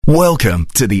Welcome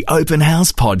to the Open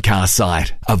House podcast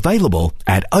site, available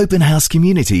at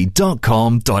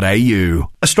openhousecommunity.com.au.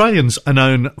 Australians are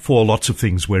known for lots of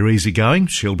things. We're easygoing,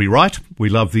 she'll be right. We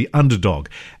love the underdog,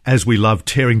 as we love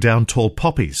tearing down tall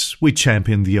poppies. We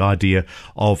champion the idea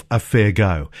of a fair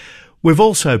go. We've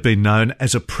also been known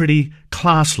as a pretty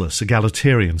classless,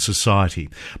 egalitarian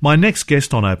society. My next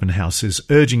guest on Open House is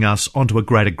urging us onto a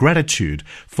greater gratitude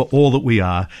for all that we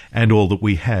are and all that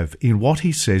we have in what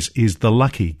he says is the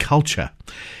lucky culture.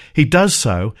 He does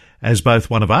so as both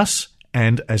one of us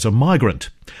and as a migrant.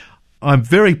 I'm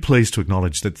very pleased to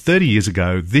acknowledge that 30 years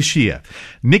ago this year,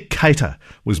 Nick Cater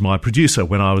was my producer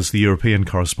when I was the European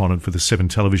correspondent for the 7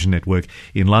 television network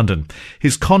in London.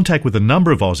 His contact with a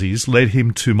number of Aussies led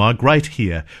him to migrate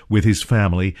here with his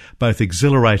family, both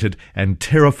exhilarated and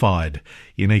terrified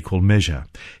in equal measure.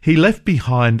 He left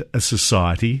behind a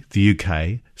society, the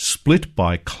UK, split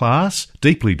by class,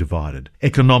 deeply divided,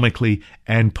 economically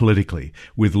and politically,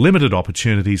 with limited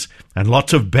opportunities and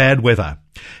lots of bad weather.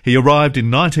 He arrived in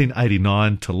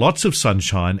 1989 to lots of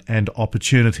sunshine and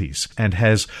opportunities and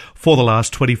has, for the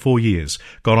last 24 years,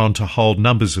 gone on to hold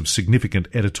numbers of significant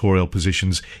editorial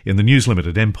positions in the News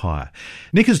Limited empire.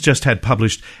 Nick has just had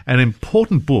published an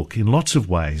important book in lots of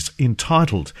ways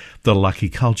entitled The Lucky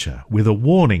Culture, with a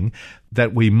warning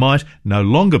that we might no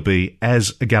longer be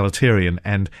as egalitarian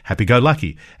and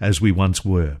happy-go-lucky as we once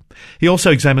were. He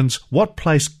also examines what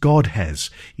place God has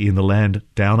in the land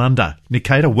down under. Nick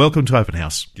Cater, welcome to Open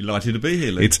House. Delighted to be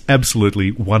here, Lee. It's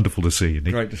absolutely wonderful to see you,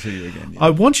 Nick. Great to see you again. Yeah. I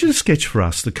want you to sketch for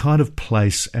us the kind of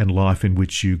place and life in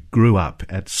which you grew up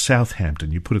at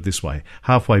Southampton. You put it this way,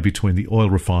 halfway between the oil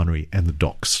refinery and the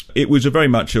docks. It was a very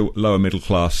much a lower middle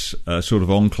class sort of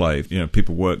enclave. You know,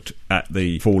 people worked at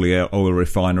the Fawley oil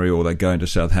refinery, or they go into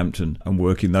Southampton and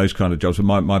work in those kind of jobs. And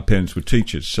my parents were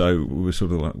teachers, so we were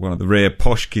sort of one of the rare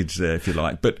posh kids there, if you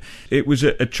like. But it was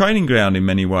a training ground in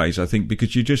many ways, I think,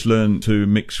 because you just learn to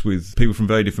mix with people from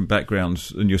very different backgrounds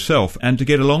than yourself and to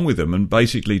get along with them and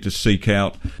basically to seek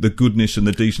out the goodness and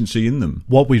the decency in them.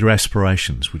 What were your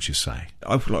aspirations, would you say?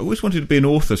 I always wanted to be an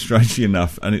author, strangely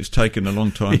enough, and it's taken a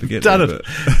long time to get there. It.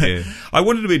 Yeah. I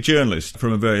wanted to be a journalist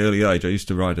from a very early age. I used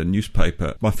to write a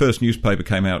newspaper. My first newspaper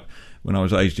came out when I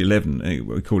was aged 11.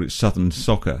 We called it Southern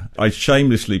Soccer. I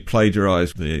shamelessly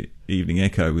plagiarised the Evening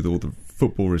Echo with all the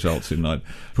football results in. I'd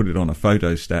put it on a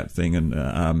photostat thing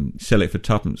and sell it for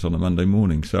tuppence on a Monday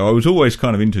morning. So I was always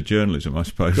kind of into journalism, I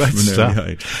suppose, Great from an stuff.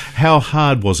 early age. How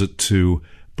hard was it to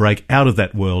break out of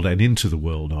that world and into the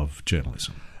world of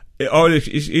journalism?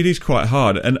 It is quite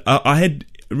hard. And I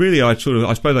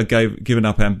suppose I'd given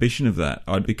up ambition of that.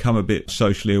 I'd become a bit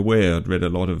socially aware. I'd read a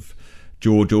lot of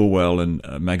George Orwell and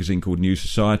a magazine called New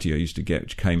Society I used to get,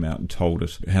 which came out and told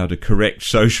us how to correct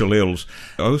social ills.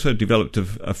 I also developed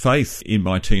a faith in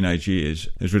my teenage years.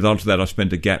 As a result of that, I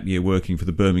spent a gap year working for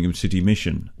the Birmingham City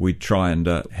Mission. We'd try and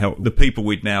help the people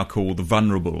we'd now call the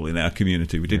vulnerable in our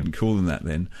community. We didn't call them that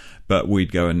then, but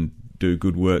we'd go and do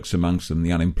good works amongst them,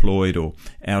 the unemployed, or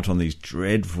out on these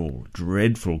dreadful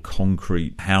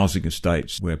concrete housing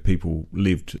estates where people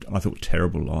lived, I thought,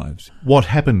 terrible lives. What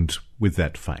happened with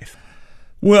that faith?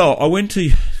 Well, I went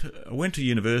to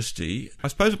university. I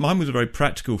suppose mine was a very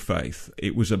practical faith.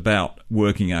 It was about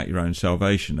working out your own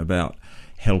salvation, about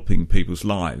helping people's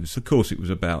lives. Of course, it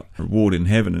was about reward in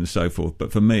heaven and so forth,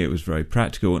 but for me it was very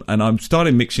practical. And I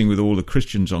started mixing with all the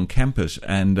Christians on campus,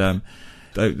 and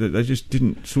they just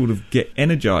didn't sort of get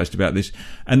energised about this.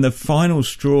 And the final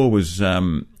straw was...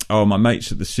 my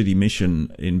mates at the City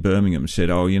Mission in Birmingham said,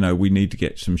 we need to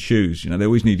get some shoes. They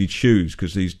always needed shoes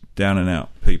because these down-and-out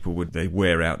people, they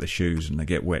wear out the shoes and they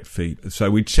get wet feet.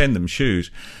 So we'd send them shoes.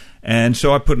 And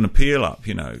so I put an appeal up,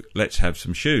 let's have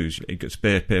some shoes. You've got a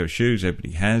spare pair of shoes,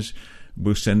 everybody has.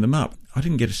 We'll send them up. I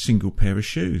didn't get a single pair of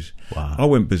shoes. Wow. I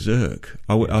went berserk.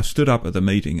 I stood up at the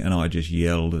meeting and I just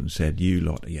yelled and said, "You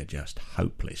lot, you're just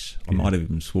hopeless." I might have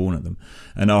even sworn at them.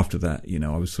 And after that,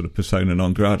 I was sort of persona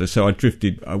non grata. So I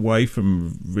drifted away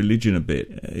from religion a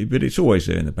bit, but it's always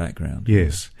there in the background.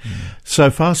 Yes. Yeah. So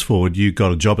fast forward, you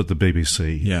got a job at the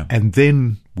BBC. Yeah. And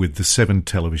then with the 7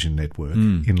 television network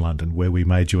in London, where we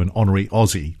made you an honorary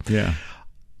Aussie. Yeah.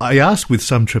 I asked with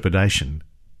some trepidation,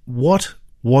 what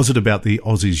was it about the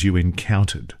Aussies you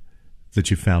encountered that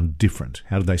you found different?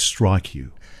 How did they strike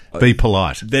you? Be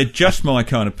polite. They're just my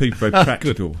kind of people, very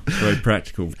practical. Very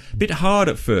practical. A bit hard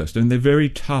at first, and they're very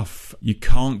tough. You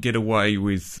can't get away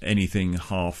with anything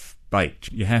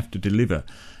half-baked. You have to deliver.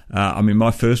 My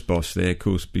first boss there, of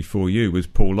course, before you, was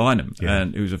Paul Lynham,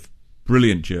 and he was a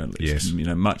brilliant journalist. Yes.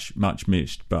 Much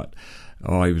missed, but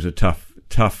Oh, he was a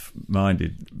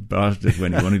tough-minded bastard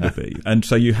when he wanted to be, and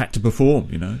so you had to perform.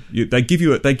 They give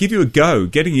you a go.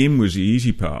 Getting in was the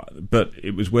easy part, but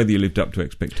it was whether you lived up to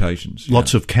expectations.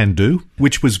 Lots of can-do,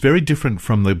 which was very different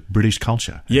from the British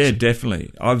culture. Actually. Yeah,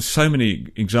 definitely. I've so many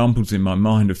examples in my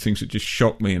mind of things that just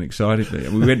shocked me and excited me.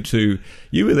 We went to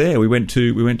you were there. We went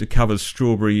to cover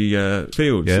Strawberry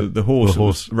Fields. Yep, the horse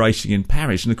was racing in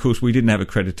Paris, and of course we didn't have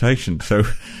accreditation, so.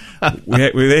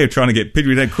 we were there trying to get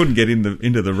pictures. We couldn't get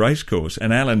into the race course.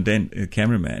 And Alan Dent, the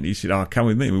cameraman, he said, come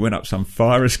with me. We went up some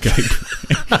fire escape.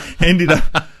 Ended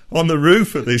up on the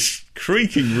roof of this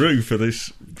creaking roof of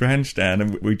this grandstand,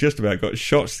 and we just about got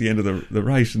shots at the end of the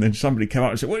race. And then somebody came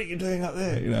up and said, "What are you doing up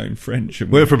there?" In French.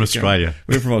 And we're from Australia.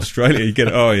 We're from Australia. You get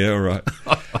it. Oh, yeah, all right.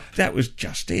 That was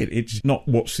just it. It's not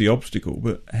what's the obstacle,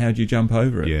 but how do you jump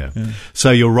over it? Yeah.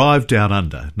 So you arrived down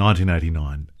under,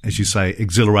 1989, as you say,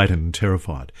 exhilarated and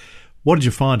terrified. What did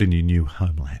you find in your new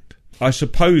homeland? I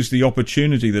suppose the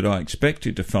opportunity that I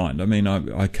expected to find. I mean,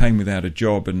 I came without a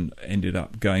job and ended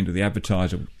up going to the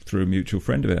Advertiser through a mutual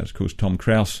friend of ours, of course, Tom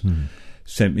Krause.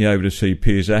 Sent me over to see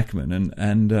Piers Ackerman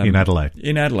and in Adelaide.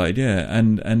 In Adelaide, yeah,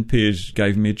 and Piers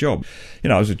gave me a job.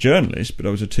 I was a journalist, but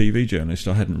I was a TV journalist.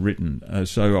 I hadn't written,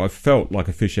 so I felt like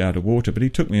a fish out of water. But he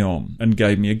took me on and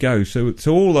gave me a go. So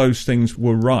all those things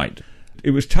were right.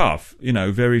 It was tough,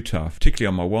 very tough, particularly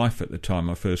on my wife at the time,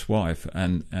 my first wife,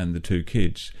 and the two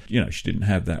kids. She didn't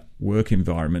have that work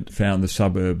environment. Found the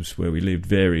suburbs where we lived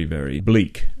very, very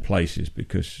bleak places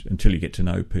because until you get to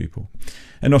know people.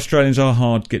 And Australians are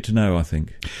hard to get to know, I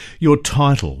think. Your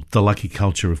title, The Lucky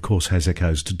Culture, of course, has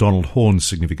echoes to Donald Horne's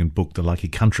significant book, The Lucky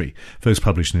Country, first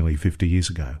published nearly 50 years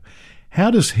ago.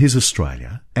 How does his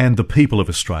Australia and the people of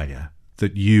Australia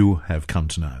that you have come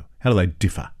to know, how do they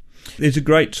differ? There's a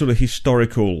great sort of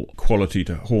historical quality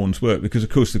to Horne's work because,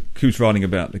 of course, he was writing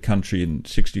about the country in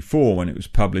 1964 when it was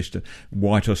published.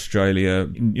 White Australia,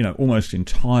 almost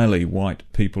entirely white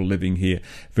people living here,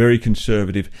 very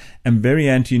conservative and very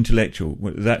anti-intellectual.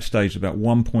 At that stage, about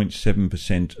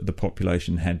 1.7% of the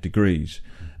population had degrees.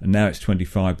 And now it's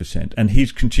 25%. And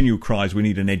his continual cries, we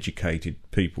need an educated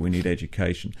people, we need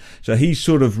education. So he's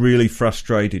sort of really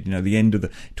frustrated. The end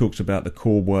of talks about the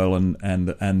Cornwell and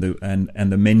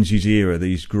the Menzies era,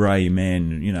 these grey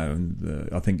men.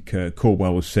 I think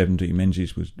Cornwell was 70,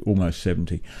 Menzies was almost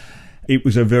 70. It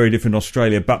was a very different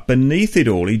Australia, but beneath it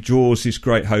all, he draws this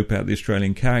great hope out of the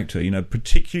Australian character,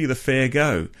 particularly the fair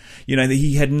go.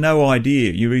 He had no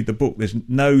idea. You read the book, there's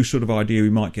no sort of idea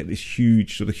we might get this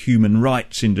huge sort of human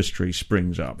rights industry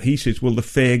springs up. He says, well, the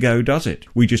fair go does it.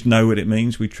 We just know what it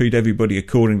means. We treat everybody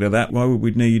according to that. Why would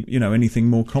we need, anything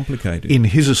more complicated? In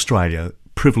his Australia,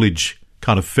 privilege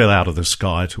kind of fell out of the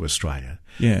sky to Australia.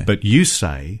 Yeah. But you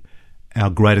say our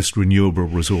greatest renewable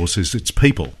resource is its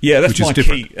people. Yeah, that's my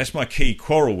key. That's my key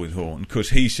quarrel with Horne, because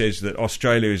he says that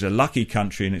Australia is a lucky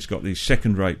country and it's got these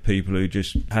second-rate people who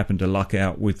just happen to luck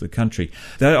out with the country.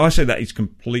 I say that is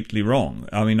completely wrong.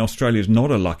 I mean, Australia is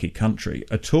not a lucky country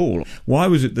at all. Why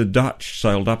was it the Dutch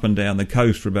sailed up and down the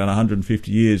coast for about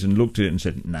 150 years and looked at it and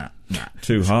said, nah,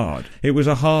 too hard? It was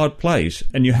a hard place,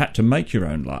 and you had to make your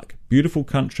own luck. Beautiful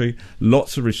country,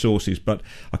 lots of resources, but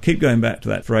I keep going back to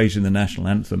that phrase in the national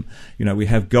anthem. We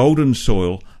have golden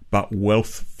soil, but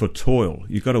wealth for toil.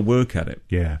 You've got to work at it.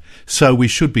 Yeah. So we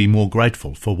should be more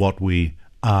grateful for what we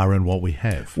are and what we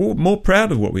have. Well, more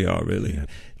proud of what we are, really. Yeah.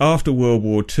 After World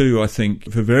War II, I think,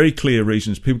 for very clear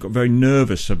reasons, people got very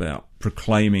nervous about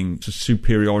proclaiming the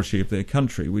superiority of their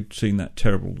country. We'd seen that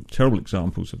terrible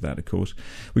examples of that, of course.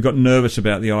 We got nervous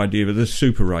about the idea of the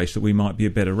super race, that we might be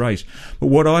a better race. But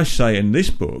what I say in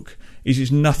this book is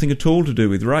it's nothing at all to do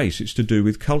with race. It's to do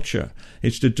with culture.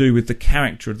 It's to do with the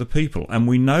character of the people. And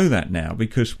we know that now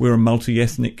because we're a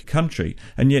multi-ethnic country.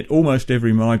 And yet almost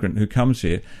every migrant who comes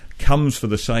here comes for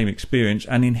the same experience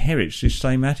and inherits this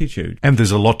same attitude. And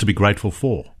there's a lot to be grateful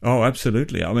for. Oh,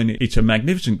 absolutely. I mean, it's a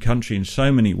magnificent country in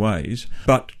so many ways,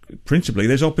 but principally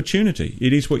there's opportunity.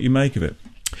 It is what you make of it.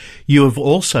 You have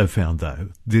also found, though,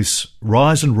 this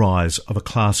rise of a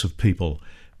class of people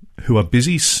who are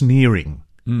busy sneering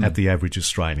at the average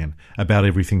Australian about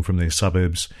everything from their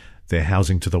suburbs, their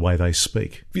housing, to the way they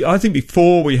speak. I think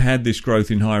before we had this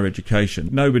growth in higher education,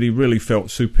 nobody really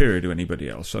felt superior to anybody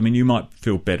else. I mean, you might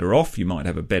feel better off, you might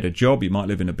have a better job, you might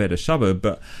live in a better suburb,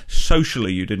 but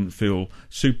socially you didn't feel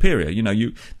superior.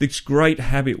 This great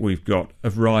habit we've got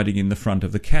of riding in the front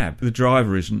of the cab. The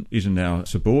driver isn't our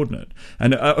subordinate.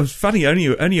 And it was funny,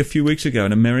 only a few weeks ago,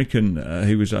 an American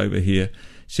who was over here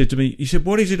said to me, he said,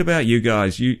 "What is it about you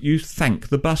guys? You thank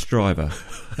the bus driver."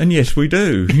 And yes, we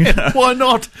do. Why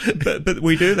not? But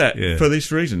we do that for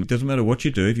this reason. It doesn't matter what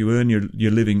you do. If you earn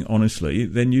your living honestly,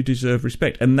 then you deserve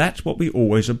respect. And that's what we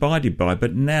always abided by.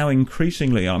 But now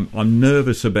increasingly I'm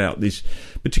nervous about this,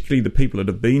 particularly the people that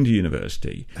have been to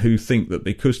university who think that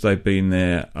because they've been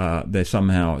there, they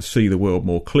somehow see the world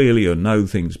more clearly or know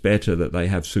things better, that they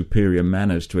have superior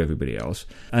manners to everybody else,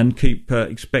 and keep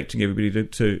expecting everybody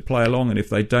to play along, and if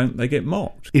they don't, they get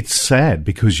mocked. It's sad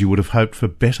because you would have hoped for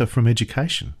better from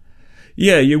education.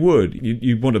 Yeah, you would.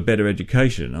 You'd want a better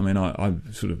education. I mean, I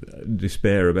sort of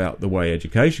despair about the way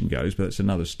education goes, but that's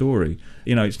another story.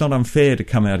 You know, it's not unfair to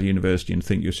come out of university and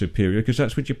think you're superior, because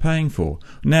that's what you're paying for.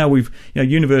 Now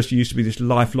university used to be this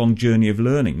lifelong journey of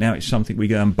learning. Now it's something we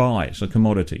go and buy. It's a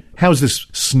commodity. How is this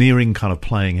sneering kind of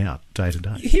playing out day to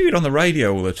day? You hear it on the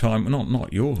radio all the time.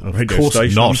 Not your radio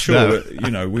station. Not, I'm sure. No.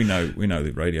 You know, we know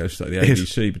the radio station, the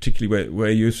ABC, particularly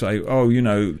where you say, oh, you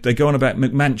know, they go on about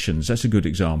McMansions. That's a good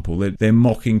example. They're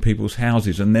mocking people's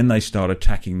houses, and then they start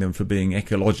attacking them for being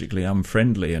ecologically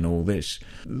unfriendly and all this.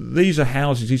 These are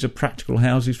houses. These are practical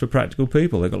houses for practical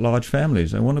people. They've got large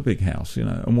families. They want a big house, you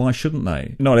know, and why shouldn't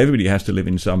they? Not everybody has to live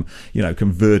in some, you know,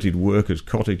 converted workers'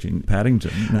 cottage in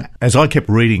Paddington. You know? As I kept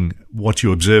reading what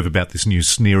you observe about this new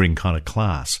sneering kind of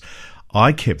class,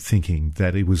 I kept thinking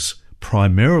that it was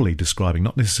primarily describing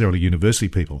not necessarily university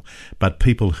people, but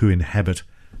people who inhabit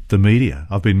the media.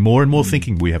 I've been more and more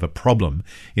thinking we have a problem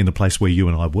in the place where you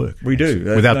and I work. We do.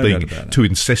 Without no being too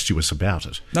incestuous about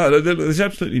it. No, there's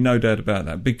absolutely no doubt about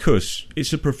that, because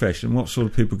it's a profession. What sort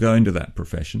of people go into that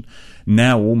profession?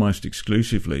 Now almost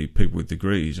exclusively people with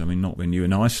degrees. I mean, not when you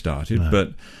and I started,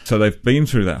 but so they've been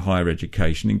through that higher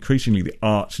education, increasingly the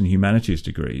arts and humanities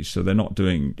degrees, so they're not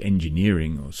doing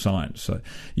engineering or science. So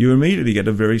you immediately get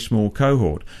a very small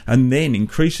cohort. And then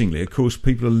increasingly, of course,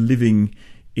 people are living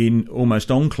in almost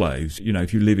enclaves. You know,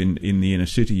 if you live in the inner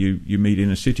city, you meet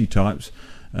inner city types.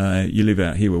 You live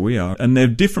out here where we are, and they're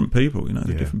different people. You know,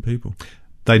 they're different people.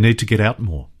 They need to get out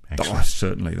more. Actually. Oh,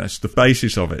 certainly. That's the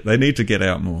basis of it. They need to get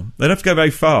out more. They don't have to go very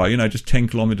far, you know, just 10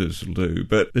 kilometres will do.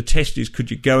 But the test is,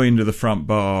 could you go into the front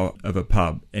bar of a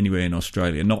pub anywhere in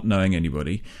Australia, not knowing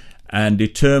anybody, and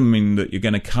determine that you're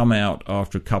going to come out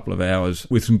after a couple of hours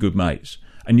with some good mates?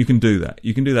 And you can do that.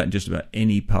 You can do that in just about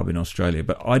any pub in Australia.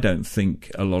 But I don't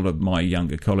think a lot of my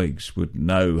younger colleagues would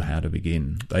know how to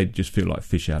begin. They'd just feel like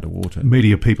fish out of water.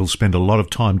 Media people spend a lot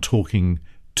of time talking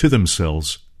to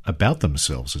themselves about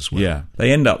themselves as well. Yeah.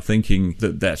 They end up thinking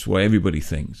that that's what everybody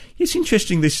thinks. It's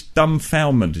interesting, this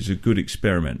dumbfoundment is a good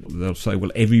experiment. They'll say,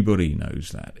 well, everybody knows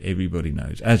that. Everybody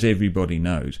knows. As everybody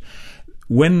knows.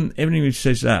 When everybody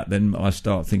says that, then I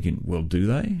start thinking, well, do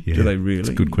they? Yeah, do they really? That's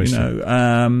a good question. You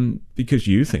know, because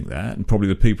you think that, and probably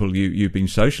the people you've been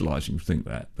socialising think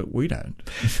that, but we don't.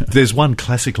 There's one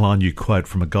classic line you quote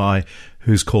from a guy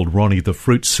who's called Ronnie the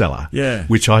Fruit Seller,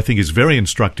 which I think is very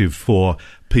instructive for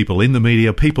people in the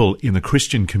media, people in the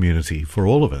Christian community, for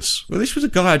all of us. Well, this was a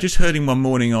guy, I just heard him one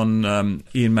morning on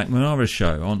Ian McNamara's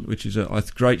show, which is a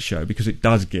great show because it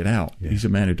does get out. Yeah. He's a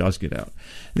man who does get out.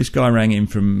 This guy rang in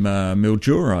from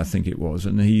Mildura, I think it was,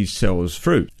 and he sells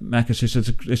fruit. Macca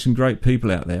says, there's some great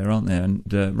people out there, aren't there?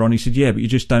 And Ronnie said, yeah, but you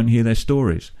just don't hear their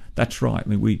stories. That's right. I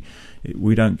mean,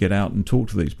 we don't get out and talk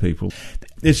to these people.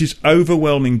 There's this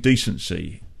overwhelming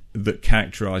decency that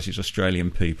characterises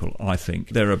Australian people, I think.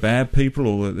 There are bad people,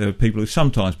 or there are people who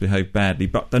sometimes behave badly,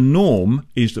 but the norm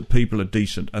is that people are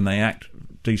decent and they act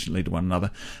decently to one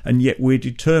another, and yet we're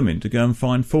determined to go and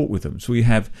find fault with them. So we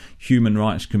have human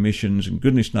rights commissions and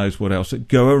goodness knows what else that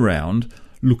go around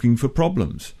looking for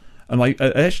problems. And I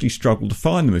actually struggle to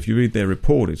find them. If you read their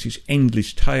report, it's this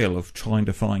endless tale of trying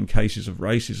to find cases of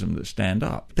racism that stand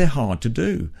up. They're hard to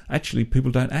do. Actually,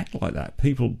 people don't act like that.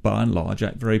 People, by and large,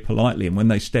 act very politely, and when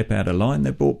they step out of line,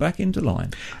 they're brought back into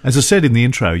line. As I said in the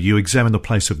intro, you examine the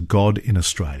place of God in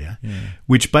Australia,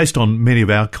 which, based on many of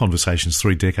our conversations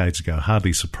 3 decades ago,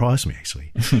 hardly surprised me,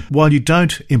 actually. While you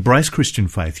don't embrace Christian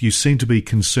faith, you seem to be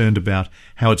concerned about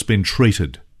how it's been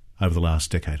treated over the last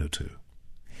decade or two.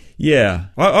 Yeah,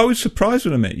 I was surprised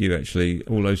when I met you, actually,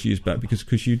 all those years back,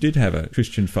 because you did have a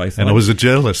Christian faith. And I was a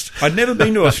journalist. I'd never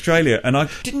been to Australia, and I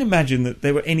didn't imagine that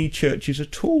there were any churches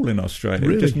at all in Australia.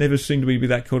 Really? It just never seemed to me to be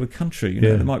that kind of country. You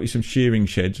know, there might be some shearing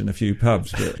sheds and a few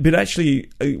pubs. But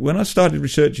actually, when I started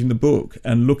researching the book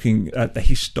and looking at the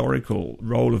historical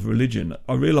role of religion,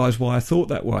 I realised why I thought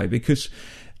that way, because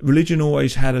religion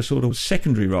always had a sort of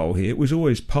secondary role here. It was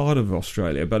always part of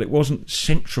Australia, but it wasn't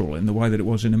central in the way that it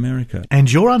was in America.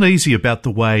 And you're uneasy about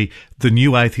the way the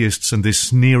new atheists and this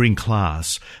sneering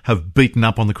class have beaten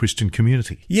up on the Christian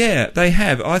community. Yeah, they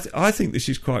have. I think this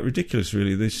is quite ridiculous,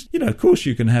 really. This, of course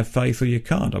you can have faith or you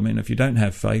can't. I mean, if you don't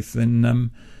have faith,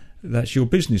 then that's your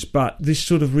business. But this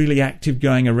sort of really active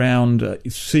going around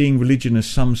seeing religion as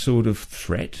some sort of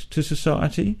threat to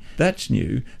society, that's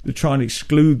new. They're trying to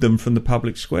exclude them from the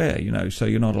public square, so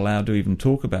you're not allowed to even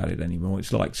talk about it anymore.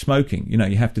 It's like smoking,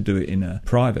 you have to do it in a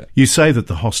private. You say that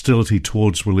the hostility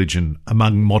towards religion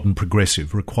among modern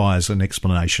progressive requires an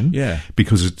explanation,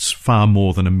 because it's far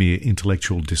more than a mere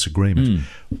intellectual disagreement.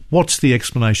 What's the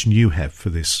explanation you have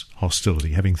for this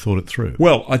hostility, having thought it through?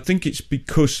 Well, I think it's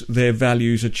because their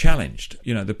values are challenged.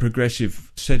 The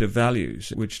progressive set of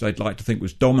values, which they'd like to think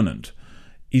was dominant,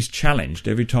 is challenged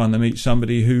every time they meet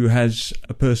somebody who has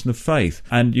a person of faith.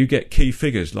 And you get key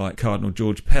figures like Cardinal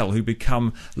George Pell who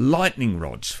become lightning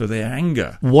rods for their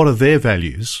anger. What are their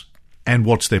values and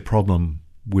what's their problem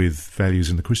with values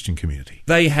in the Christian community?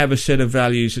 They have a set of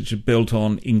values which are built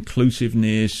on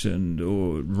inclusiveness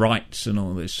or rights and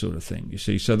all this sort of thing, you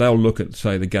see. So they'll look at,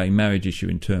 say, the gay marriage issue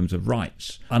in terms of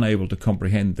rights, unable to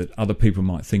comprehend that other people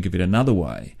might think of it another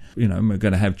way. We're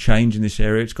going to have change in this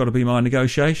area. It's got to be my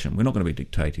negotiation. We're not going to be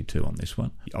dictated to on this one.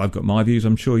 I've got my views,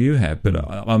 I'm sure you have, but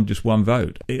I'm just one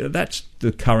vote. That's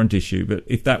the current issue, but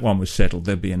if that one was settled,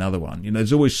 there'd be another one.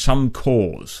 There's always some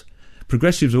cause.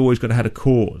 Progressives always got to have a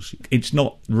cause. It's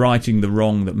not righting the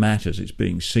wrong that matters, it's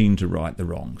being seen to right the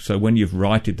wrong. So when you've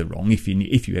righted the wrong, if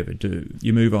you ever do,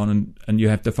 you move on and you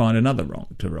have to find another wrong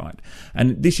to right.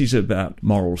 And this is about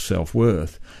moral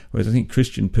self-worth, whereas I think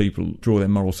Christian people draw their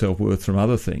moral self-worth from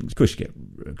other things. Of course, you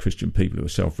get Christian people who are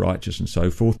self-righteous and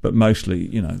so forth, but mostly,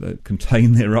 they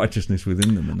contain their righteousness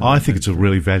within them. And I think it's a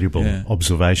really valuable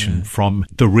observation from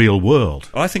the real world.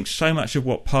 I think so much of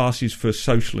what passes for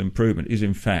social improvement is,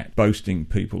 in fact, boasting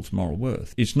people's moral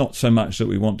worth. It's not so much that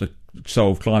we want to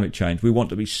solve climate change. We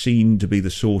want to be seen to be the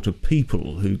sort of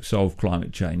people who solve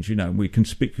climate change. We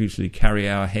conspicuously carry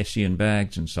our Hessian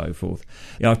bags and so forth.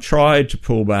 I've tried to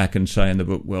pull back and say in the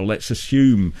book, well, let's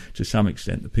assume to some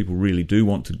extent that people really do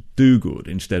want to do good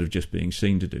instead of just being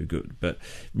seen to do good. But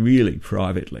really,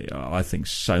 privately, I think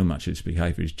so much of this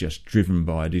behaviour is just driven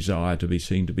by a desire to be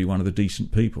seen to be one of the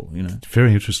decent people.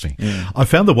 Very interesting. Yeah. I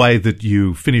found the way that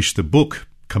you finished the book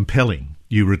compelling.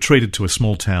 You retreated to a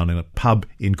small town in a pub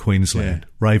in Queensland,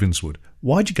 Ravenswood.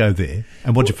 Why'd you go there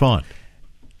and what'd you find?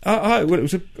 Well, it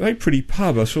was a very pretty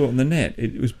pub. I saw it on the net.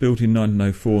 It was built in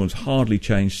 1904 and has hardly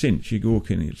changed since. You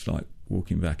walk in, it's like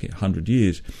walking back 100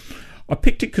 years. I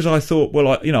picked it because I thought, well,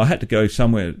 I had to go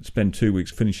somewhere, spend 2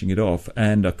 weeks finishing it off,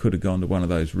 and I could have gone to one of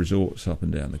those resorts up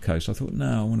and down the coast. I thought,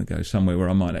 no, I want to go somewhere where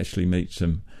I might actually meet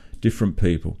some different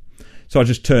people. So I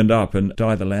just turned up and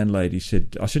Di, the landlady,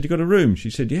 said, you got a room? She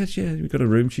said, yes, we've got a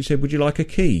room. She said, would you like a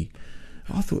key?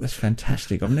 I thought, that's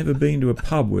fantastic. I've never been to a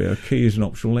pub where a key is an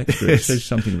optional extra. It says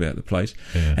something about the place.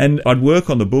 Yeah. And I'd work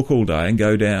on the book all day and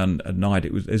go down at night.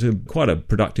 There's quite a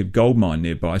productive gold mine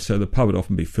nearby, so the pub would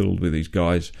often be filled with these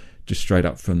guys just straight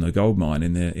up from the gold mine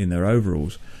in their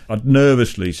overalls. I'd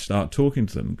nervously start talking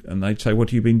to them and they'd say, what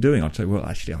have you been doing? I'd say, well,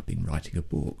 actually, I've been writing a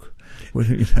book.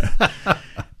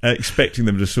 Expecting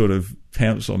them to sort of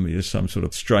pounce on me as some sort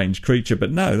of strange creature, but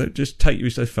no, they just take you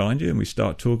as they find you, and we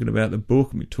start talking about the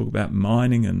book and we talk about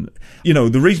mining. And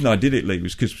the reason I did it, Lee,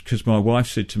 was because my wife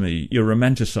said to me, you're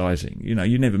romanticising,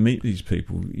 you never meet these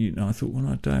people. I thought, well,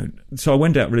 I don't. So I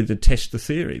went out really to test the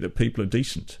theory that people are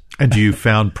decent. And you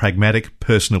found pragmatic,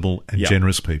 personable and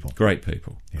generous people. Great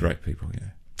people, yeah.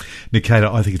 Nick Cater,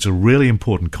 I think it's a really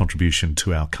important contribution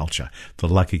to our culture, the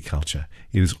lucky culture.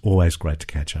 It is always great to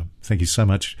catch up. Thank you so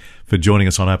much for joining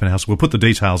us on Open House. We'll put the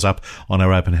details up on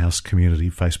our Open House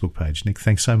community Facebook page. Nick,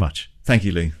 thanks so much. Thank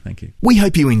you, Lee. Thank you. We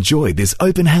hope you enjoyed this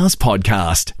Open House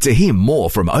podcast. To hear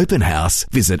more from Open House,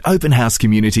 visit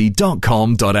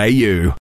openhousecommunity.com.au.